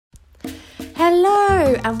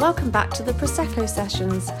Hello and welcome back to the Prosecco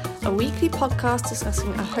Sessions, a weekly podcast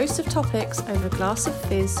discussing a host of topics over a glass of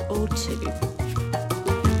fizz or two.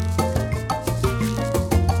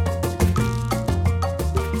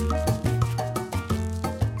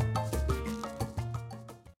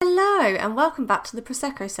 Hello and welcome back to the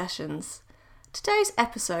Prosecco Sessions. Today's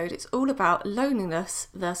episode is all about loneliness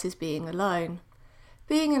versus being alone.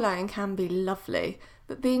 Being alone can be lovely,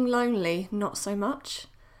 but being lonely not so much.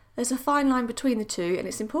 There's a fine line between the two, and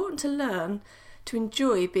it's important to learn to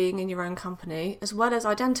enjoy being in your own company, as well as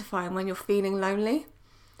identifying when you're feeling lonely.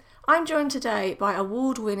 I'm joined today by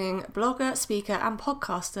award-winning blogger, speaker and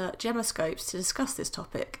podcaster Gemma to discuss this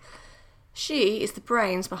topic. She is the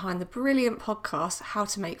brains behind the brilliant podcast How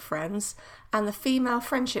to Make Friends and the female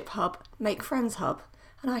friendship hub Make Friends Hub,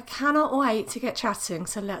 and I cannot wait to get chatting,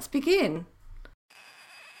 so let's begin.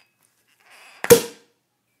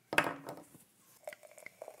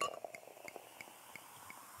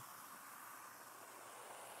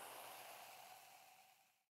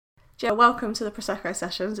 Gemma, welcome to the Prosecco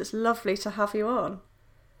Sessions. It's lovely to have you on.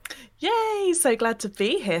 Yay, so glad to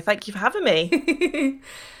be here. Thank you for having me.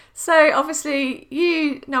 So obviously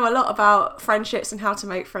you know a lot about friendships and how to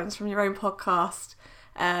make friends from your own podcast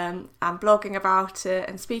and blogging about it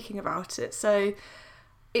and speaking about it. So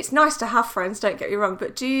it's nice to have friends, don't get me wrong,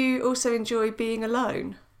 but do you also enjoy being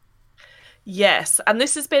alone? Yes, and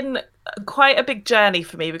this has been quite a big journey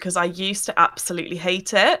for me because I used to absolutely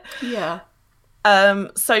hate it. Yeah.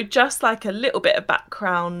 So just like a little bit of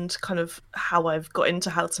background, kind of how I've got into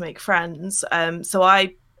How to Make Friends. So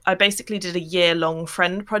I basically did a year-long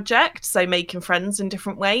friend project, so making friends in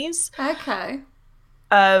different ways. Okay.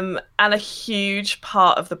 And a huge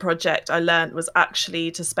part of the project I learned was actually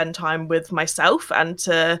to spend time with myself and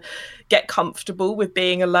to get comfortable with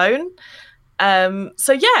being alone.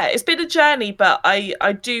 So yeah, it's been a journey, but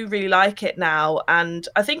I do really like it now. And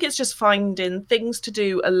I think it's just finding things to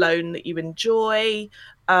do alone that you enjoy,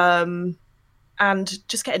 and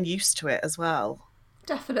just getting used to it as well.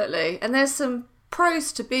 Definitely. And there's some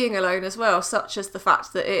pros to being alone as well, such as the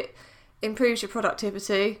fact that it improves your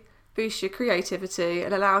productivity, boosts your creativity,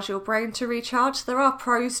 and allows your brain to recharge. There are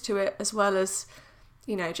pros to it as well as,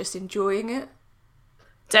 you know, just enjoying it.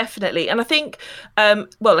 Definitely. And I think,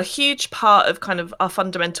 a huge part of kind of our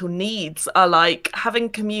fundamental needs are like having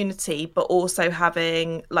community, but also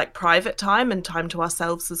having like private time and time to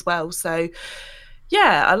ourselves as well. So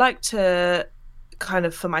yeah, I like to kind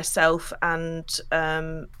of for myself and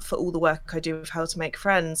for all the work I do with How to Make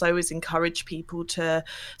Friends, I always encourage people to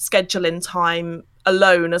schedule in time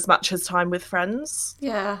alone as much as time with friends.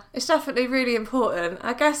 Yeah, it's definitely really important.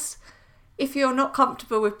 I guess if you're not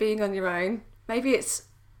comfortable with being on your own, maybe it's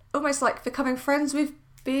almost like becoming friends with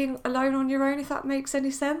being alone on your own, if that makes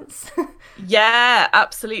any sense. Yeah,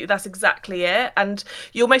 absolutely. That's exactly it. And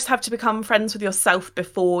you almost have to become friends with yourself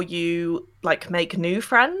before you like make new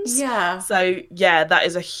friends. Yeah. So yeah, that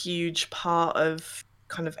is a huge part of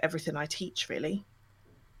kind of everything I teach, really.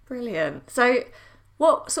 Brilliant. So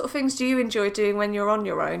what sort of things do you enjoy doing when you're on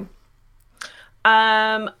your own?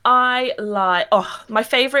 My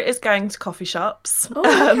favourite is going to coffee shops.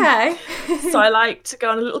 Oh, okay. So I like to go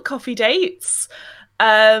on little coffee dates.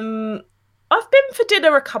 I've been for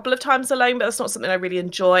dinner a couple of times alone, but that's not something I really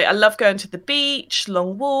enjoy. I love going to the beach,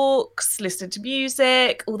 long walks, listening to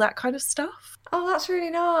music, all that kind of stuff. Oh, that's really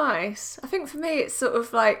nice. I think for me it's sort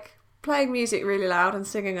of like playing music really loud and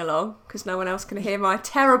singing along because no one else can hear my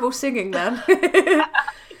terrible singing then.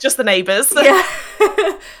 Just the neighbours. Yeah.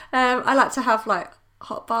 I like to have like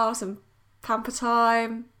hot baths and pamper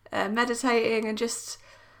time, meditating and just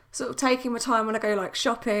sort of taking my time when I go like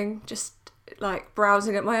shopping, just like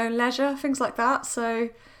browsing at my own leisure, things like that. So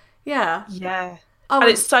yeah. Yeah. And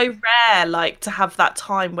it's so rare like to have that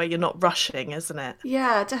time where you're not rushing, isn't it?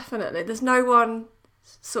 Yeah, definitely. There's no one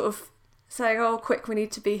sort of saying, oh, quick, we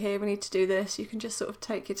need to be here, we need to do this. You can just sort of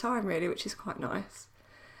take your time really, which is quite nice.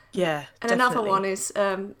 Yeah, and definitely. Another one is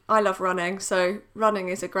I love running, so running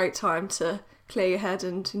is a great time to clear your head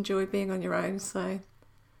and enjoy being on your own. So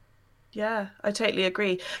yeah, I totally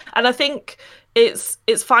agree. And I think it's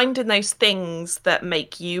finding those things that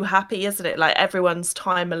make you happy, isn't it? Like everyone's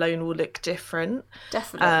time alone will look different.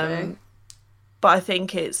 Definitely. But I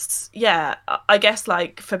think I guess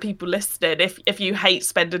like for people listening, if you hate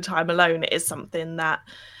spending time alone, it is something that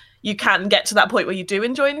you can get to that point where you do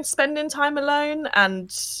enjoy spending time alone.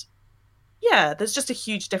 And yeah, there's just a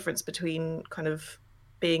huge difference between kind of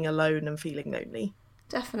being alone and feeling lonely.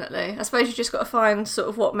 Definitely. I suppose you just got to find sort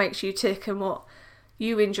of what makes you tick and what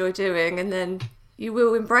you enjoy doing, and then you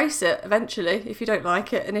will embrace it eventually if you don't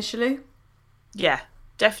like it initially. Yeah,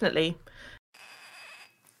 definitely.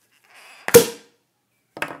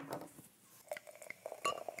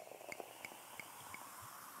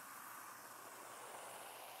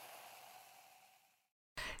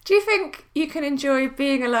 Do you think you can enjoy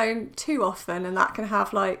being alone too often and that can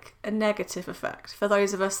have like a negative effect for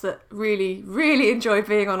those of us that really, really enjoy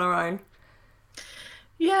being on our own?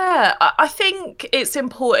 Yeah, I think it's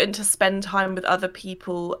important to spend time with other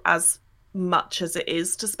people as much as it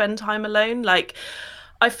is to spend time alone. Like,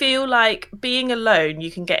 I feel like being alone,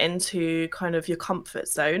 you can get into kind of your comfort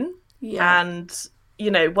zone. Yeah. And,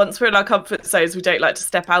 once we're in our comfort zones, we don't like to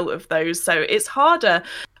step out of those. So it's harder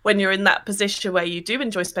when you're in that position where you do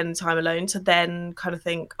enjoy spending time alone to then kind of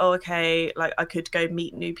think, oh, okay, like I could go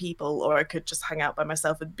meet new people or I could just hang out by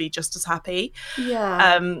myself and be just as happy.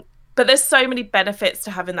 Yeah. But there's so many benefits to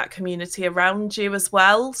having that community around you as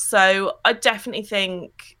well. So I definitely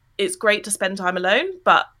think it's great to spend time alone,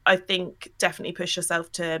 but I think definitely push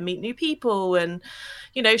yourself to meet new people and,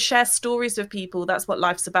 share stories with people. That's what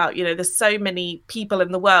life's about. There's so many people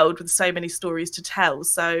in the world with so many stories to tell.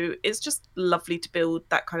 So it's just lovely to build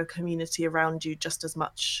that kind of community around you just as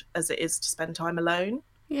much as it is to spend time alone.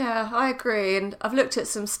 Yeah, I agree. And I've looked at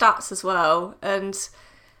some stats as well, and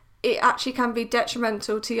it actually can be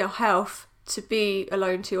detrimental to your health to be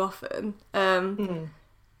alone too often.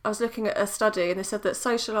 I was looking at a study and they said that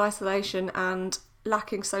social isolation and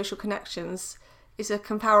lacking social connections is a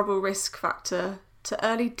comparable risk factor to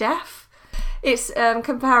early death. It's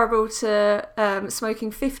comparable to smoking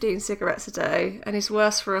 15 cigarettes a day and is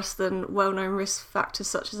worse for us than well-known risk factors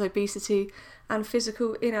such as obesity and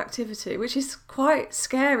physical inactivity, which is quite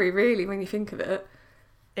scary, really, when you think of it.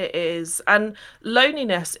 It is. And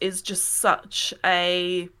loneliness is just such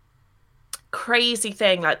a crazy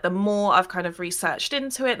thing. Like, the more I've kind of researched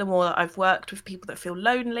into it, the more that I've worked with people that feel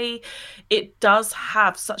lonely, it does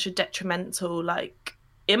have such a detrimental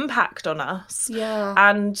impact on us. Yeah.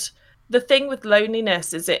 And the thing with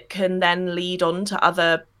loneliness is it can then lead on to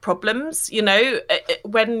other problems.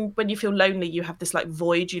 When you feel lonely, you have this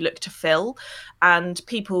void you look to fill, and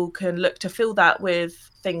people can look to fill that with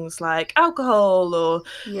things like alcohol or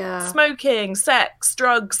smoking, sex,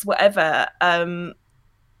 drugs, whatever.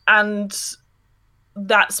 And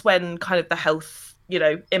that's when kind of the health,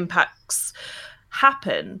 impacts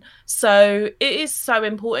happen. So it is so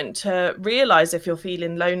important to realize if you're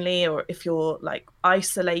feeling lonely or if you're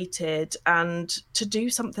isolated, and to do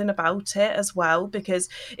something about it as well, because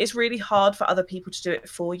it's really hard for other people to do it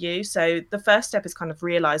for you. So the first step is kind of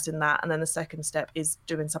realizing that, and then the second step is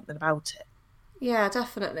doing something about it. Yeah,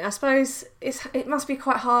 definitely. I suppose it must be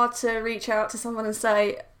quite hard to reach out to someone and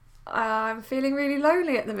say, I'm feeling really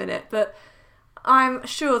lonely at the minute, but I'm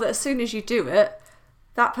sure that as soon as you do it,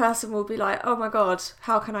 that person will be like, oh my God,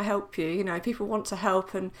 how can I help you? People want to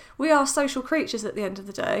help, and we are social creatures at the end of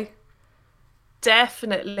the day.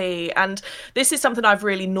 Definitely. And this is something I've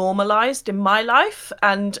really normalized in my life,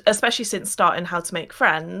 and especially since starting How to Make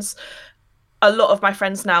Friends. A lot of my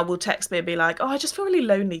friends now will text me and be like, oh, I just feel really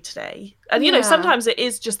lonely today. And, sometimes it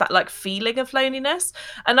is just that feeling of loneliness.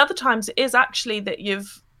 And other times it is actually that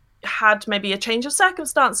you've had maybe a change of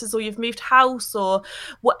circumstances, or you've moved house, or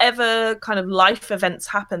whatever kind of life events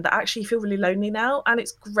happen that actually feel really lonely now. And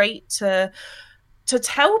it's great to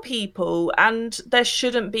tell people, and there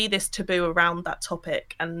shouldn't be this taboo around that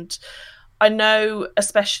topic. And I know,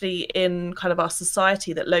 especially in kind of our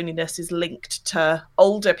society, that loneliness is linked to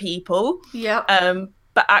older people. Yeah.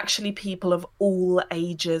 But actually people of all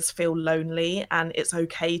ages feel lonely, and it's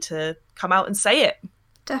okay to come out and say it.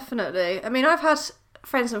 Definitely. I mean, I've had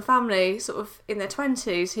friends and family sort of in their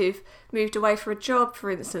 20s who've moved away for a job, for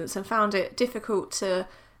instance, and found it difficult to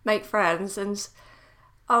make friends. And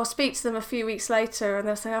I'll speak to them a few weeks later and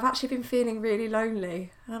they'll say, I've actually been feeling really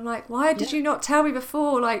lonely. And I'm like, why did you not tell me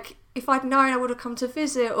before? If I'd known, I would have come to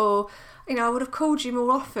visit, or I would have called you more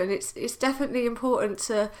often. It's definitely important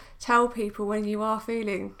to tell people when you are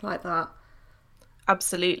feeling like that.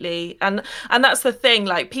 Absolutely. And that's the thing,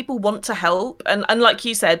 people want to help, and like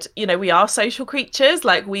you said, we are social creatures.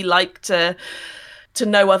 We like to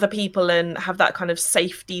know other people and have that kind of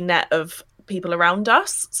safety net of people around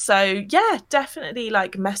us. So yeah, definitely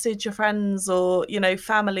message your friends or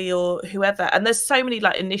family or whoever. And there's so many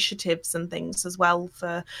initiatives and things as well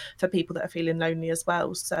for people that are feeling lonely as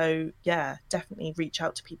well. So yeah, definitely reach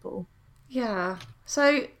out to people. Yeah.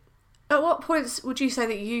 So at what points would you say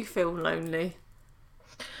that you feel lonely?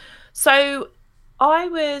 So I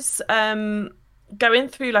was going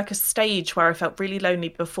through a stage where I felt really lonely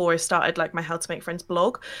before I started my How to Make Friends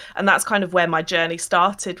blog, and that's kind of where my journey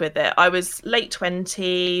started with it. I was late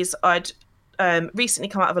 20s. I'd recently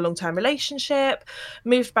come out of a long-term relationship,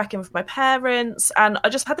 moved back in with my parents, and I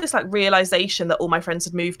just had this realization that all my friends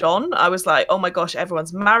had moved on. I was like, oh my gosh,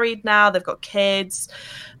 everyone's married now, they've got kids.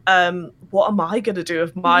 What am I going to do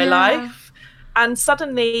with my life? And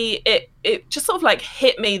suddenly it just sort of like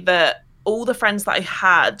hit me that all the friends that I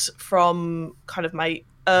had from kind of my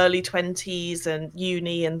early 20s and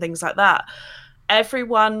uni and things like that,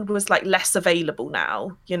 everyone was like less available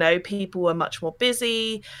now. You know, people were much more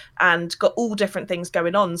busy and got all different things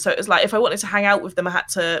going on. So it was like if I wanted to hang out with them, I had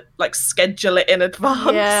to like schedule it in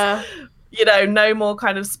advance. Yeah. You know, no more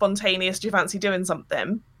kind of spontaneous, do you fancy doing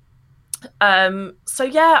something? So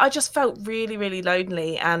yeah, I just felt really, really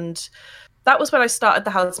lonely. And that was when I started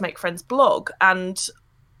the How to Make Friends blog. And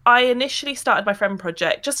I initially started my friend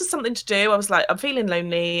project just as something to do. I was like, I'm feeling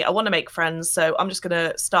lonely. I want to make friends. So I'm just going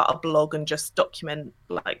to start a blog and just document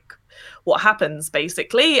like what happens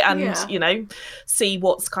basically. And, Yeah. you know, see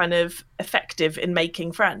what's kind of effective in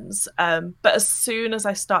making friends. But as soon as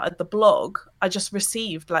I started the blog, I just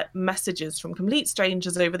received like messages from complete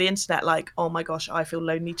strangers over the internet like, oh my gosh, I feel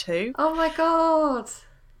lonely too. Oh my God.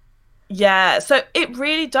 Yeah. So it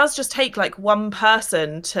really does just take like one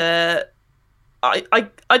person to I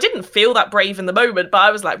didn't feel that brave in the moment, but I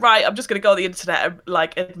was like, right, I'm just going to go on the internet and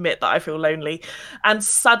like admit that I feel lonely. And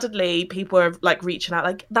suddenly people are like reaching out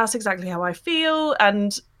like, that's exactly how I feel.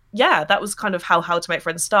 And yeah, that was kind of how to Make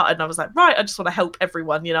Friends started. And I was like, right, I just want to help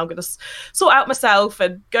everyone. You know, I'm going to sort out myself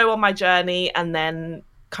and go on my journey and then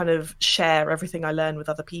kind of share everything I learn with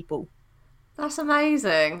other people. That's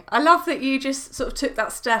amazing. I love that you just sort of took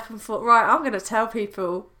that step and thought, right, I'm going to tell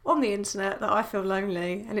people on the internet that I feel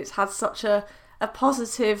lonely. And it's had such a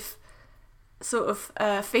positive sort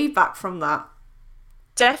of feedback from that.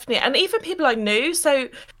 Definitely. And even people I knew. So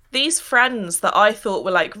these friends that I thought were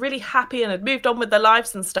like really happy and had moved on with their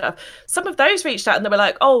lives and stuff, some of those reached out and they were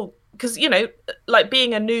like, oh, because, you know, like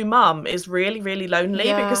being a new mum is really, really lonely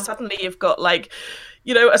because suddenly you've got like,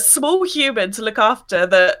 you know, a small human to look after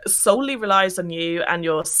that solely relies on you and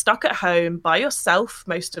you're stuck at home by yourself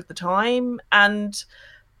most of the time. And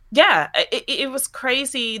yeah, it was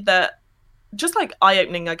crazy that just like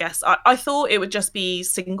eye-opening, I guess. I thought it would just be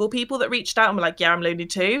single people that reached out and were like, yeah, I'm lonely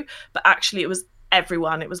too. But actually it was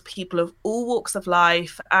everyone. It was people of all walks of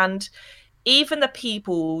life. And even the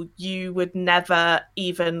people you would never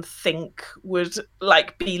even think would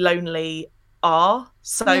like be lonely are.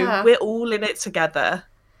 So we're all in it together.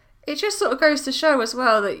 It just sort of goes to show as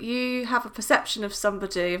well that you have a perception of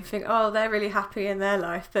somebody and think, oh, they're really happy in their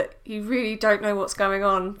life, but you really don't know what's going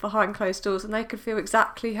on behind closed doors and they could feel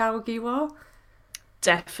exactly how you are.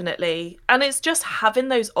 Definitely. And it's just having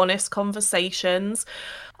those honest conversations.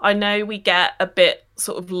 I know we get a bit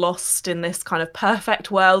sort of lost in this kind of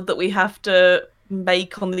perfect world that we have to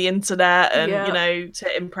make on the internet and, you know,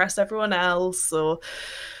 to impress everyone else or,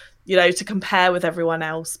 you know, to compare with everyone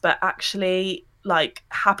else. But actually, like,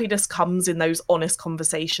 happiness comes in those honest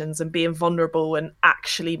conversations and being vulnerable and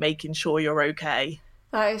actually making sure you're okay.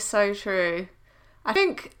 That is so true. I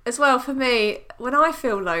think as well for me, when I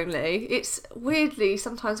feel lonely, it's weirdly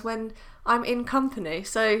sometimes when I'm in company.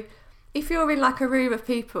 So if you're in like a room of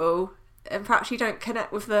people and perhaps you don't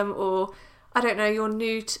connect with them, or I don't know, you're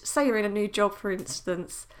new to, say you're in a new job for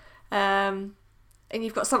instance, and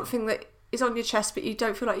you've got something that is on your chest but you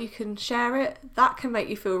don't feel like you can share it, that can make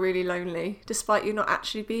you feel really lonely despite you not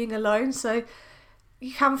actually being alone. So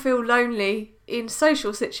you can feel lonely in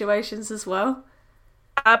social situations as well.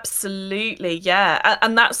 Absolutely, yeah.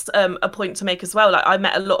 And that's a point to make as well. Like I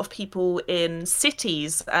met a lot of people in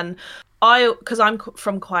cities and because I'm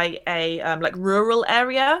from quite a like rural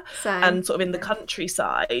area. Same. And sort of in the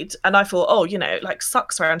countryside, and I thought, oh, you know, like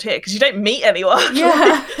sucks around here because you don't meet anyone.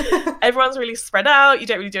 Yeah. Everyone's really spread out, you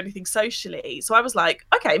don't really do anything socially. So I was like,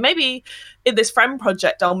 okay, maybe in this friend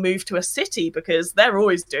project I'll move to a city because they're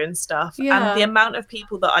always doing stuff. And the amount of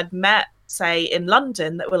people that I'd met, say in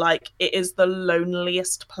London, that were like, it is the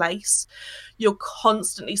loneliest place. You're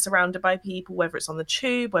constantly surrounded by people, whether it's on the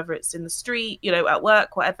tube, whether it's in the street, you know, at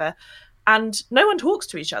work, whatever, and no one talks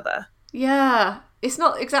to each other. Yeah, it's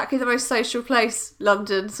not exactly the most social place,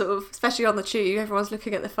 London, sort of, especially on the tube. Everyone's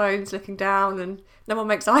looking at their phones, looking down, and no one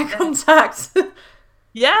makes eye contact.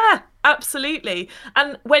 Yeah, absolutely.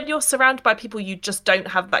 And when you're surrounded by people you just don't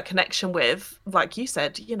have that connection with, like you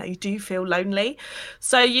said, you know, you do feel lonely.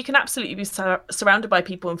 So you can absolutely be surrounded by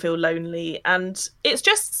people and feel lonely. And it's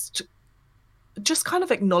just kind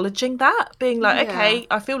of acknowledging that, being like, okay,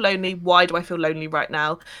 I feel lonely. Why do I feel lonely right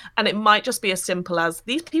now? And it might just be as simple as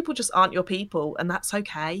these people just aren't your people, and that's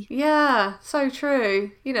okay. Yeah, so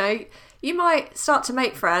true. You know, you might start to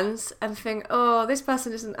make friends and think, oh, this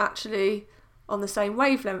person isn't actually on the same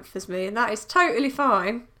wavelength as me, and that is totally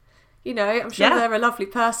fine. You know, I'm sure they're a lovely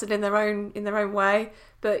person in their own way,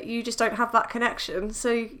 but you just don't have that connection.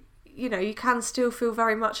 So, you know, you can still feel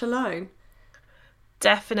very much alone.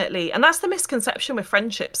 Definitely. And that's the misconception with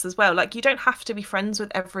friendships as well. Like, you don't have to be friends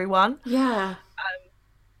with everyone. Yeah.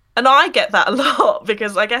 And I get that a lot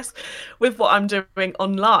because I guess with what I'm doing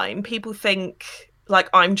online, people think like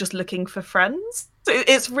I'm just looking for friends. So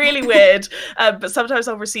it's really weird. But sometimes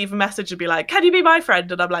I'll receive a message and be like, can you be my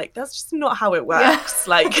friend? And I'm like, that's just not how it works.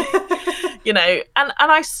 Yeah. Like, you know, and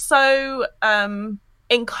I so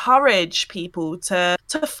encourage people to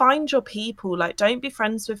find your people. Like, don't be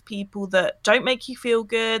friends with people that don't make you feel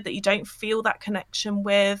good, that you don't feel that connection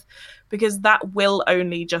with, because that will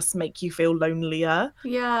only just make you feel lonelier.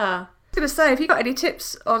 Yeah. I was going to say, have you got any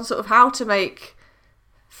tips on sort of how to make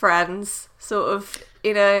friends sort of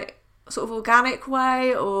in a sort of organic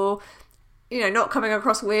way, or, you know, not coming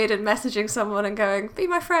across weird and messaging someone and going, be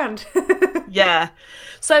my friend? Yeah.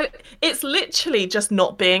 So it's literally just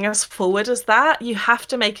not being as forward as that. You have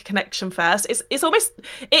to make a connection first. It's almost,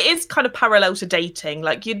 it is kind of parallel to dating.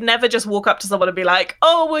 Like, you'd never just walk up to someone and be like,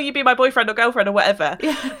 oh, will you be my boyfriend or girlfriend or whatever?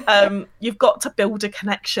 Yeah. You've got to build a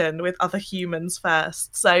connection with other humans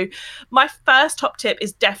first. So my first top tip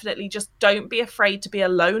is definitely just don't be afraid to be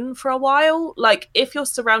alone for a while. Like, if you're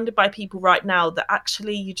surrounded by people right now that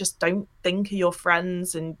actually you just don't think are your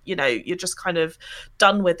friends, and, you know, you're just kind of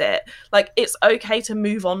done with it, like, it's okay to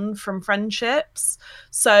move on from friendships.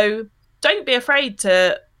 So don't be afraid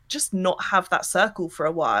to just not have that circle for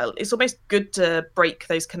a while. It's almost good to break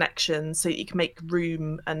those connections so that you can make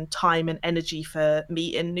room and time and energy for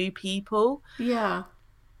meeting new people. Yeah.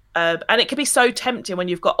 And it can be so tempting when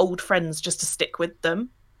you've got old friends just to stick with them.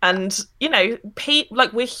 And, you know,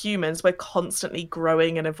 like, we're humans, we're constantly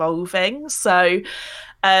growing and evolving. So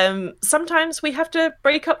sometimes we have to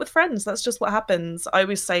break up with friends. That's just what happens. I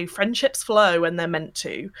always say friendships flow when they're meant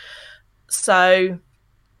to. So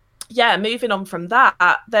yeah, moving on from that,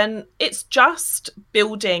 then it's just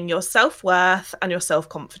building your self-worth and your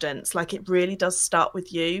self-confidence. Like, it really does start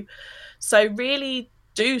with you. So really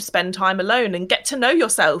do spend time alone and get to know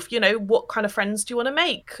yourself. You know, what kind of friends do you want to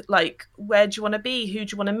make? Like, where do you want to be? Who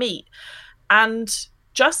do you want to meet? And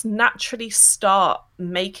just naturally start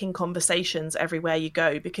making conversations everywhere you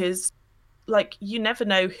go, because, like, you never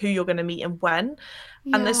know who you're going to meet and when.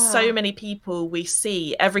 Yeah. And there's so many people we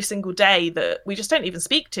see every single day that we just don't even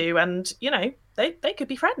speak to, and, you know, they could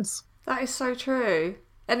be friends. That is so true.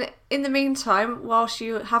 And in the meantime, whilst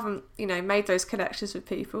you haven't, you know, made those connections with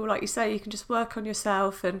people, like you say, you can just work on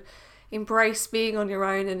yourself and embrace being on your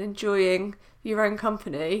own and enjoying your own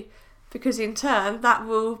company, because in turn that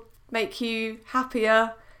will make you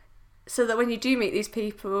happier, so that when you do meet these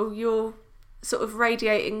people, you're sort of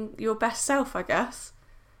radiating your best self, I guess.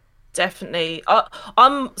 Definitely.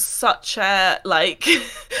 I'm such a, like,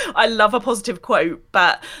 I love a positive quote,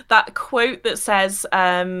 but that quote that says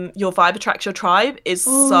your vibe attracts your tribe is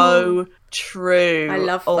so true. I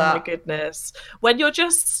love that. Oh my goodness. When you're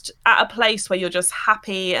just at a place where you're just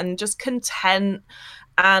happy and just content,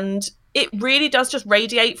 and it really does just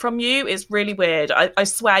radiate from you. It's really weird. I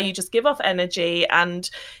swear, you just give off energy. And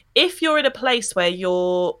if you're in a place where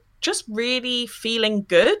you're just really feeling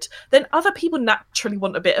good, then other people naturally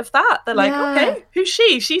want a bit of that. They're like, okay, who's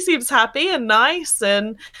she? She seems happy and nice,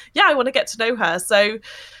 and yeah, I want to get to know her. So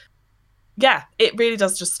yeah, it really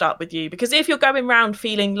does just start with you, because if you're going around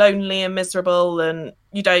feeling lonely and miserable, and,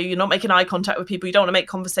 you know, you're not making eye contact with people, you don't want to make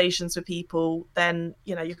conversations with people, then,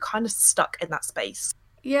 you know, you're kind of stuck in that space.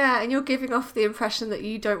 Yeah, and you're giving off the impression that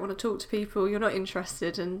you don't want to talk to people, you're not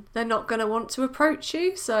interested, and they're not going to want to approach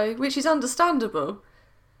you, so, which is understandable.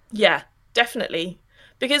 Yeah, definitely.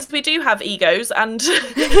 Because we do have egos, and,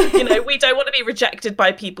 you know, we don't want to be rejected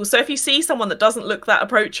by people. So if you see someone that doesn't look that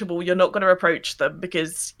approachable, you're not going to approach them,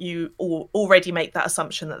 because you already make that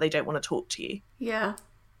assumption that they don't want to talk to you. Yeah.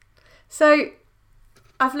 So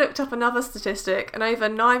I've looked up another statistic, and over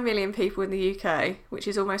 9 million people in the UK, which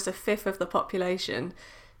is almost a fifth of the population,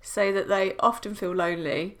 say that they often feel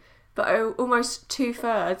lonely, but almost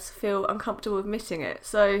 2/3 feel uncomfortable admitting it.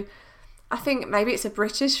 So I think maybe it's a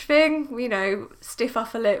British thing, you know, stiff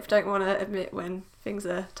upper lip, don't want to admit when things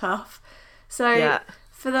are tough. So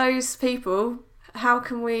for those people, how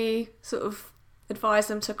can we sort of advise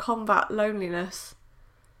them to combat loneliness?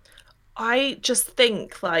 I just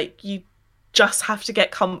think, like, you just have to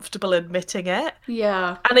get comfortable admitting it.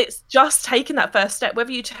 Yeah. And it's just taking that first step,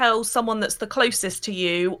 whether you tell someone that's the closest to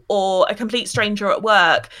you or a complete stranger at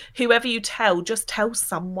work, whoever you tell, just tell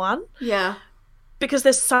someone. Yeah. Because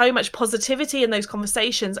there's so much positivity in those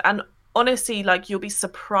conversations, and honestly, like, you'll be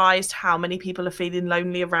surprised how many people are feeling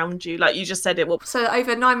lonely around you. Like you just said, it will. So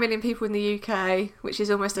over 9 million people in the UK, which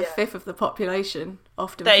is almost a fifth of the population,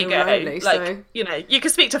 often there feel you go. lonely. Like, so you know, you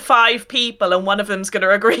can speak to 5 people and one of them's going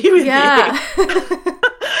to agree with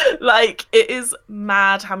you. Like, it is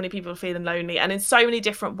mad how many people are feeling lonely, and in so many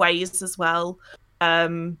different ways as well.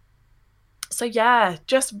 So yeah,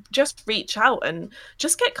 just reach out and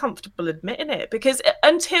just get comfortable admitting it, because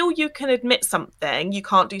until you can admit something, you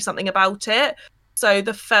can't do something about it. So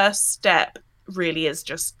the first step really is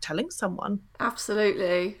just telling someone.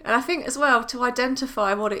 Absolutely. And I think as well, to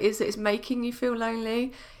identify what it is that is making you feel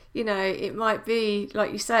lonely, you know, it might be,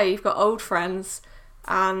 like you say, you've got old friends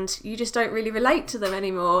and you just don't really relate to them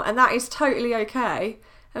anymore. And that is totally okay.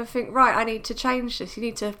 And think, right, I need to change this. You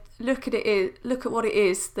need to look at what it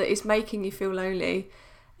is that is making you feel lonely.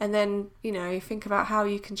 And then, you know, think about how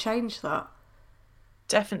you can change that.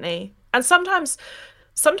 Definitely. And sometimes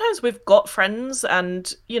we've got friends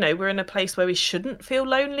and, you know, we're in a place where we shouldn't feel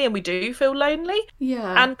lonely, and we do feel lonely.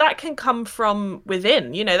 Yeah. And that can come from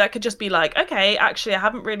within, you know, that could just be like, okay, actually, I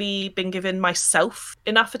haven't really been giving myself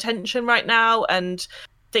enough attention right now and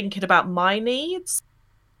thinking about my needs.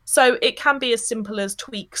 So it can be as simple as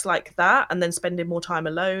tweaks like that, and then spending more time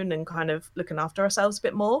alone and kind of looking after ourselves a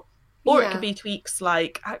bit more. Or it could be tweaks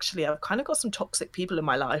like, actually, I've kind of got some toxic people in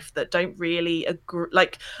my life that don't really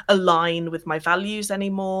align with my values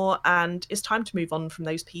anymore, and it's time to move on from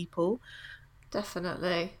those people.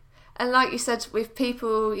 Definitely. And like you said, with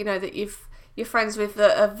people, you know, that you're friends with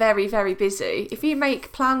that are very, very busy, if you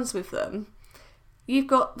make plans with them, you've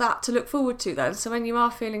got that to look forward to then. So when you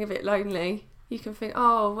are feeling a bit lonely, you can think,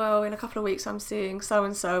 oh, well, in a couple of weeks I'm seeing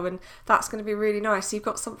so-and-so, and that's going to be really nice. You've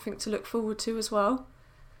got something to look forward to as well.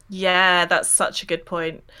 Yeah, that's such a good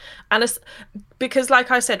point. And it's because,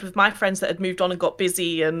 like I said, with my friends that had moved on and got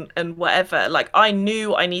busy and whatever, like, I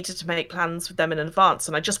knew I needed to make plans with them in advance,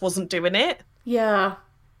 and I just wasn't doing it. Yeah.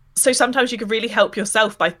 So sometimes you can really help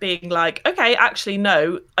yourself by being like, okay, actually,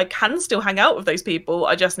 no, I can still hang out with those people.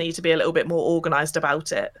 I just need to be a little bit more organized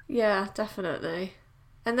about it. Yeah, definitely.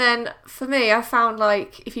 And then for me, I found,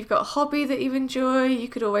 like, if you've got a hobby that you enjoy, you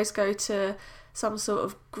could always go to some sort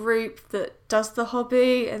of group that does the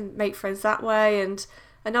hobby and make friends that way. And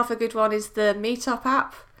another good one is the Meetup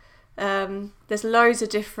app. There's loads of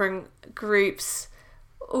different groups,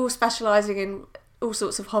 all specialising in all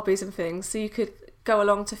sorts of hobbies and things. So you could go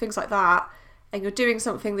along to things like that, and you're doing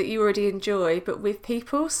something that you already enjoy, but with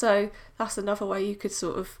people. So that's another way you could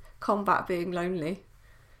sort of combat being lonely.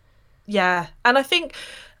 Yeah, and I think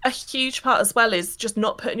a huge part as well is just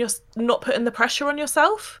not putting the pressure on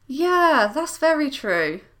yourself. Yeah, that's very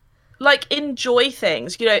true. Like, enjoy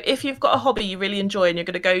things. You know, if you've got a hobby you really enjoy and you're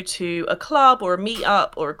going to go to a club or a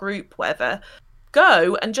meetup or a group, whatever,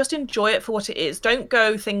 go and just enjoy it for what it is. Don't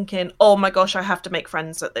go thinking, oh my gosh, I have to make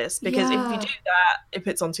friends at this. Because if you do that, it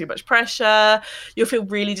puts on too much pressure. You'll feel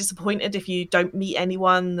really disappointed if you don't meet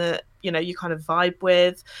anyone that, you know, you kind of vibe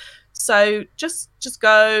with. So just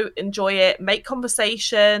go, enjoy it, make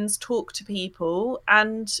conversations, talk to people,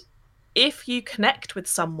 and if you connect with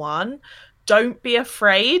someone, don't be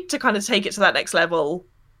afraid to kind of take it to that next level.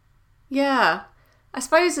 Yeah. I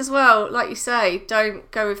suppose as well, like you say, don't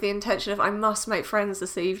go with the intention of I must make friends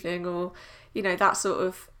this evening, or, you know, that sort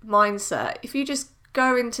of mindset. If you just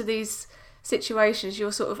go into these situations,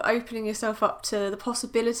 you're sort of opening yourself up to the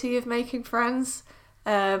possibility of making friends.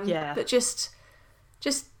 But just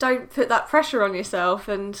don't put that pressure on yourself,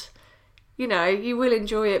 and, you know, you will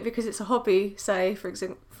enjoy it because it's a hobby, say, for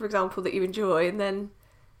example, that you enjoy, and then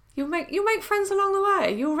you'll make friends along the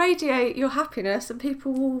way. You'll radiate your happiness and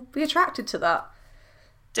people will be attracted to that.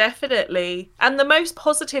 Definitely. And the most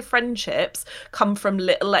positive friendships come from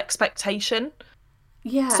little expectation.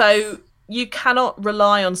 Yeah. So you cannot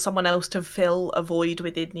rely on someone else to fill a void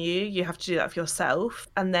within you. You have to do that for yourself.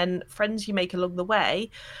 And then friends you make along the way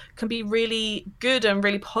can be really good and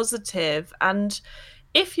really positive. And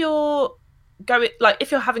if you're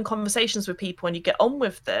if you're having conversations with people and you get on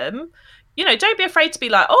with them, you know, don't be afraid to be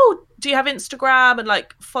like, oh, do you have Instagram? And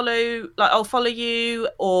like I'll follow you,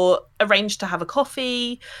 or arrange to have a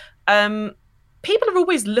coffee. People are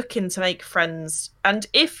always looking to make friends. And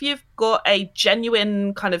if you've got a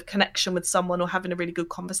genuine kind of connection with someone, or having a really good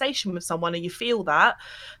conversation with someone, and you feel that,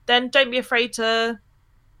 then don't be afraid to,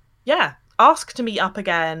 ask to meet up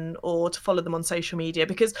again or to follow them on social media.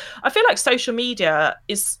 Because I feel like social media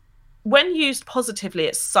is, when used positively,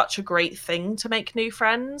 it's such a great thing to make new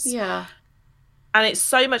friends. Yeah. And it's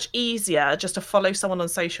so much easier just to follow someone on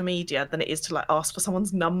social media than it is to like ask for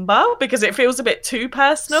someone's number, because it feels a bit too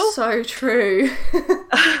personal. So true.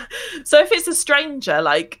 So if it's a stranger,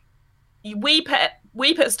 like, we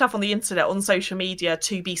put stuff on the internet, on social media,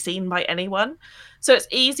 to be seen by anyone. So it's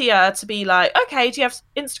easier to be like, okay, do you have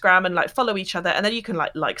Instagram, and like follow each other, and then you can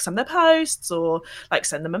like some of their posts, or like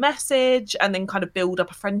send them a message, and then kind of build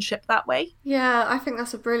up a friendship that way. Yeah, I think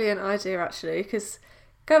that's a brilliant idea, actually, because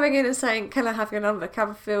going in and saying, can I have your number,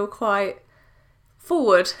 can feel quite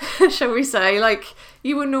forward, shall we say. Like,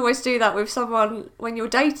 you wouldn't always do that with someone when you're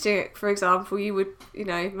dating, for example. You would,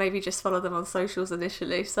 maybe just follow them on socials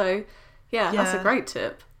initially. So yeah, that's a great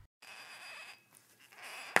tip.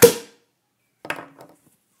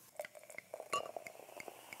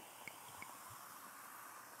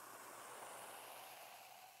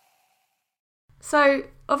 So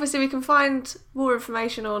obviously we can find more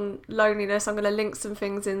information on loneliness. I'm going to link some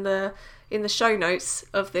things in the show notes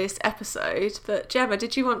of this episode. But Gemma,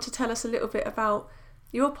 did you want to tell us a little bit about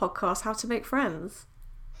your podcast, How to Make Friends?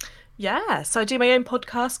 Yeah, so I do my own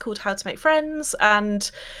podcast called How to Make Friends,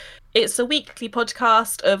 and it's a weekly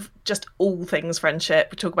podcast of just all things friendship.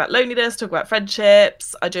 We talk about loneliness, talk about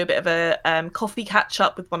friendships. I do a bit of a coffee catch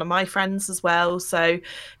up with one of my friends as well. So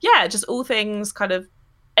yeah, just all things, kind of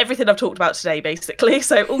everything I've talked about today, basically.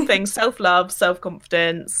 So all things self-love,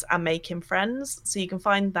 self-confidence, and making friends. So you can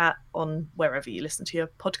find that on wherever you listen to your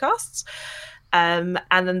podcasts. And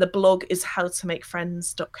then the blog is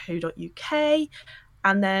howtomakefriends.co.uk.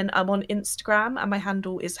 And then I'm on Instagram, and my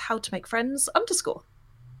handle is howtomakefriends_.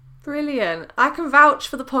 Brilliant. I can vouch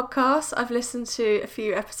for the podcast. I've listened to a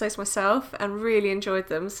few episodes myself and really enjoyed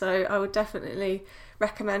them. So I would definitely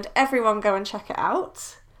recommend everyone go and check it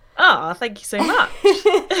out. Ah, thank you so much.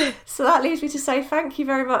 So that leaves me to say thank you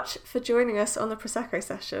very much for joining us on the Prosecco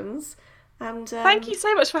sessions. And thank you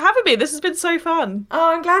so much for having me. This has been so fun.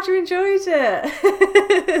 Oh, I'm glad you enjoyed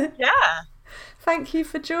it. Yeah. Thank you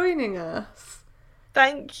for joining us.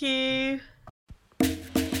 Thank you.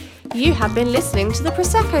 You have been listening to the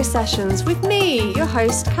Prosecco Sessions with me, your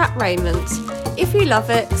host, Kat Raymond. If you love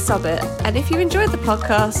it, sub it. And if you enjoyed the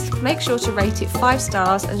podcast, make sure to rate it 5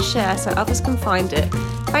 stars and share so others can find it.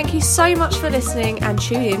 Thank you so much for listening, and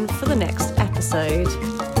tune in for the next episode.